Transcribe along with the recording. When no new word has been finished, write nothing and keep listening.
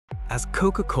As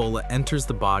Coca-Cola enters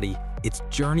the body, its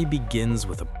journey begins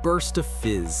with a burst of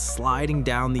fizz sliding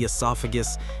down the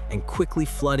esophagus and quickly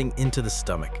flooding into the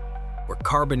stomach, where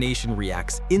carbonation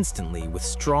reacts instantly with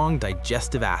strong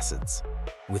digestive acids.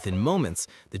 Within moments,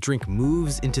 the drink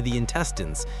moves into the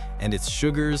intestines, and its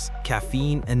sugars,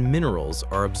 caffeine, and minerals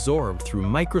are absorbed through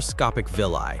microscopic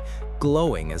villi,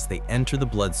 glowing as they enter the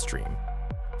bloodstream.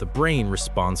 The brain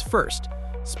responds first,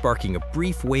 sparking a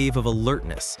brief wave of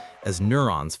alertness as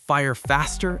neurons fire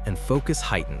faster and focus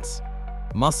heightens.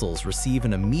 Muscles receive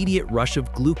an immediate rush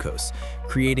of glucose,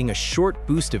 creating a short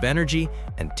boost of energy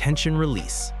and tension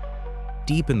release.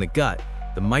 Deep in the gut,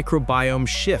 the microbiome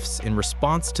shifts in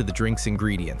response to the drink's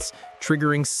ingredients,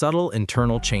 triggering subtle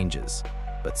internal changes.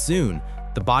 But soon,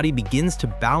 the body begins to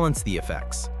balance the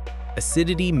effects.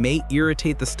 Acidity may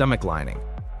irritate the stomach lining,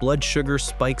 blood sugar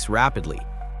spikes rapidly,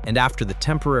 and after the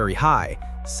temporary high,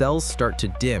 cells start to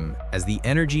dim as the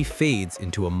energy fades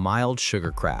into a mild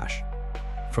sugar crash.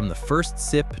 From the first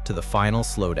sip to the final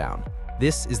slowdown,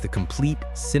 this is the complete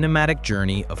cinematic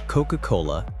journey of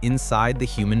Coca-Cola inside the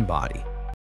human body.